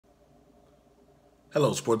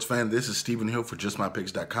Hello, sports fan. This is Stephen Hill for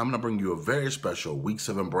JustMyPicks.com, and I bring you a very special Week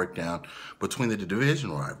 7 breakdown between the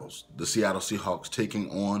division rivals, the Seattle Seahawks taking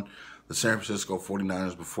on the San Francisco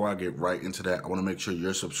 49ers. Before I get right into that, I want to make sure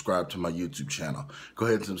you're subscribed to my YouTube channel. Go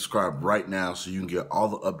ahead and subscribe right now so you can get all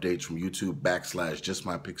the updates from YouTube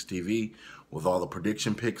 /JustMyPicksTV with all the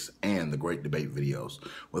prediction picks and the great debate videos.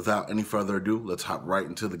 Without any further ado, let's hop right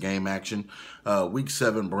into the game action. Week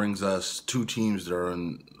 7 brings us two teams that are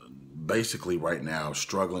in basically right now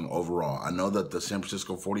struggling overall. I know that the San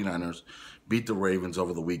Francisco 49ers beat the Ravens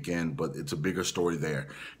over the weekend, but it's a bigger story there.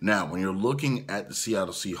 Now, when you're looking at the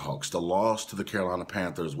Seattle Seahawks, the loss to the Carolina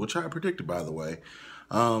Panthers, which I predicted, by the way,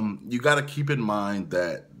 you got to keep in mind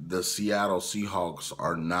that the Seattle Seahawks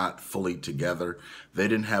are not fully together. They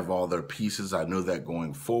didn't have all their pieces. I knew that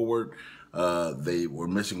going forward. They were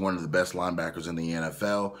missing one of the best linebackers in the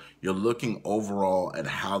NFL. You're looking overall at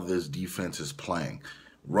how this defense is playing.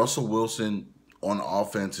 Russell Wilson on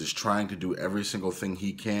offense is trying to do every single thing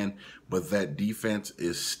he can, but that defense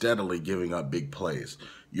is steadily giving up big plays.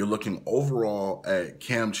 You're looking overall at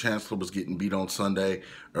Cam Chancellor was getting beat on Sunday.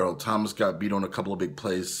 Earl Thomas got beat on a couple of big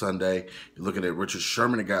plays Sunday. You're looking at Richard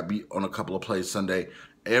Sherman that got beat on a couple of plays Sunday.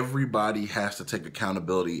 Everybody has to take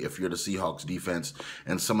accountability if you're the Seahawks defense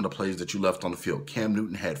and some of the plays that you left on the field. Cam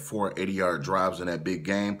Newton had 4 80-yard drives in that big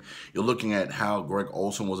game. You're looking at how Greg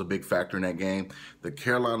Olsen was a big factor in that game. The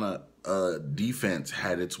Carolina defense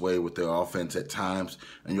had its way with their offense at times,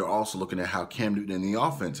 and you're also looking at how Cam Newton and the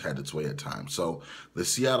offense had its way at times. So the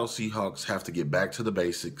Seattle Seahawks have to get back to the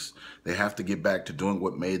basics. They have to get back to doing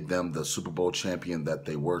what made them the Super Bowl champion that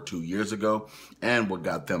they were 2 years ago and what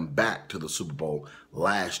got them back to the Super Bowl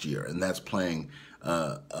last year, and that's playing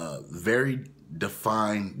very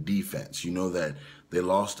defined defense. You know that they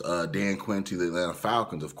lost Dan Quinn to the Atlanta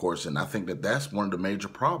Falcons, of course, and I think that that's one of the major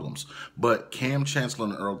problems. But Cam Chancellor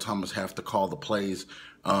and Earl Thomas have to call the plays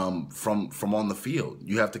from on the field.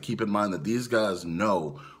 You have to keep in mind that these guys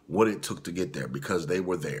know what it took to get there because they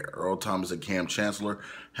were there. Earl Thomas and Cam Chancellor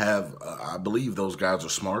have, I believe those guys are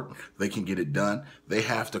smart. They can get it done. They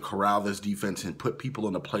have to corral this defense and put people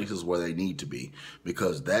in the places where they need to be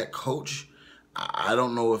because that coach, I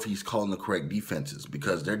don't know if he's calling the correct defenses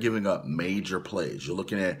because they're giving up major plays. You're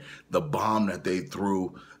looking at the bomb that they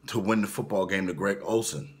threw to win the football game to Greg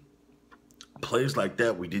Olsen. Plays like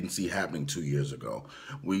that we didn't see happening 2 years ago.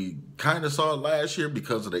 We kind of saw it last year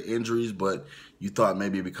because of the injuries, but you thought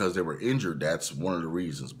maybe because they were injured, that's one of the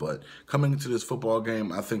reasons. But coming into this football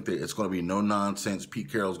game, I think that it's going to be no nonsense.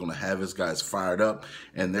 Pete Carroll's going to have his guys fired up,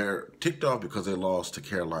 and they're ticked off because they lost to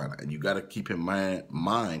Carolina. And you got to keep in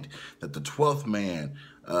mind that the 12th man,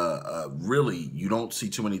 really, you don't see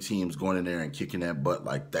too many teams going in there and kicking that butt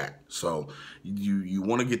like that. So you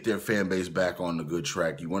want to get their fan base back on the good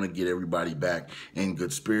track. You want to get everybody back in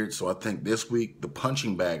good spirits. So I think this week, the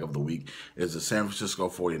punching bag of the week is the San Francisco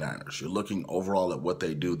 49ers. You're looking overall at what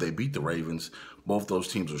they do. They beat the Ravens. Both those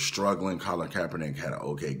teams are struggling. Colin Kaepernick had an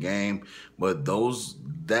okay game, but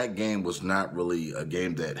that game was not really a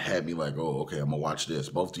game that had me like, oh, okay, I'm going to watch this.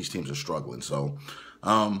 Both these teams are struggling. So,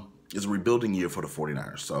 it's a rebuilding year for the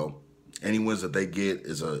 49ers. So any wins that they get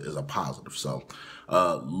is a positive. So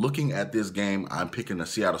looking at this game, I'm picking the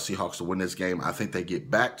Seattle Seahawks to win this game. I think they get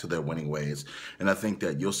back to their winning ways, and I think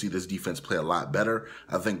that you'll see this defense play a lot better.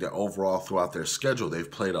 I think that overall throughout their schedule, they've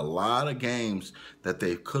played a lot of games that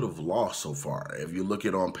they could have lost so far. If you look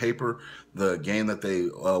at on paper, the game that they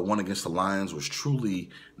won against the Lions was truly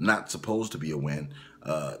not supposed to be a win.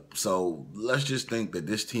 So let's just think that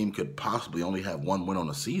this team could possibly only have one win on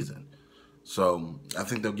the season. So I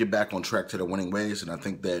think they'll get back on track to their winning ways, and I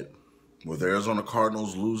think that with the Arizona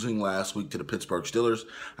Cardinals losing last week to the Pittsburgh Steelers,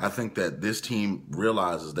 I think that this team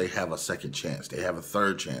realizes they have a second chance. They have a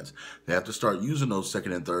third chance. They have to start using those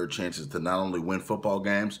second and third chances to not only win football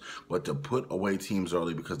games, but to put away teams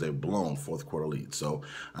early because they've blown fourth quarter leads. So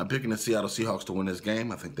I'm picking the Seattle Seahawks to win this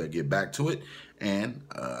game. I think they'll get back to it. And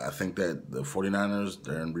I think that the 49ers,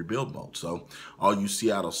 they're in rebuild mode. So all you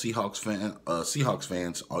Seattle Seahawks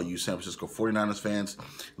fans, all you San Francisco 49ers fans,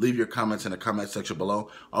 leave your comments in the comment section below.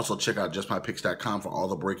 Also, check out JustMyPicks.com for all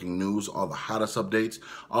the breaking news, all the hottest updates.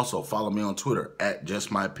 Also, follow me on Twitter at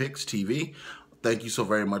JustMyPicksTV. Thank you so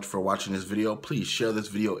very much for watching this video. Please share this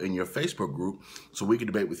video in your Facebook group so we can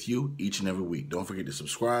debate with you each and every week. Don't forget to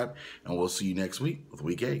subscribe, and we'll see you next week with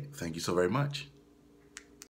Week 8. Thank you so very much.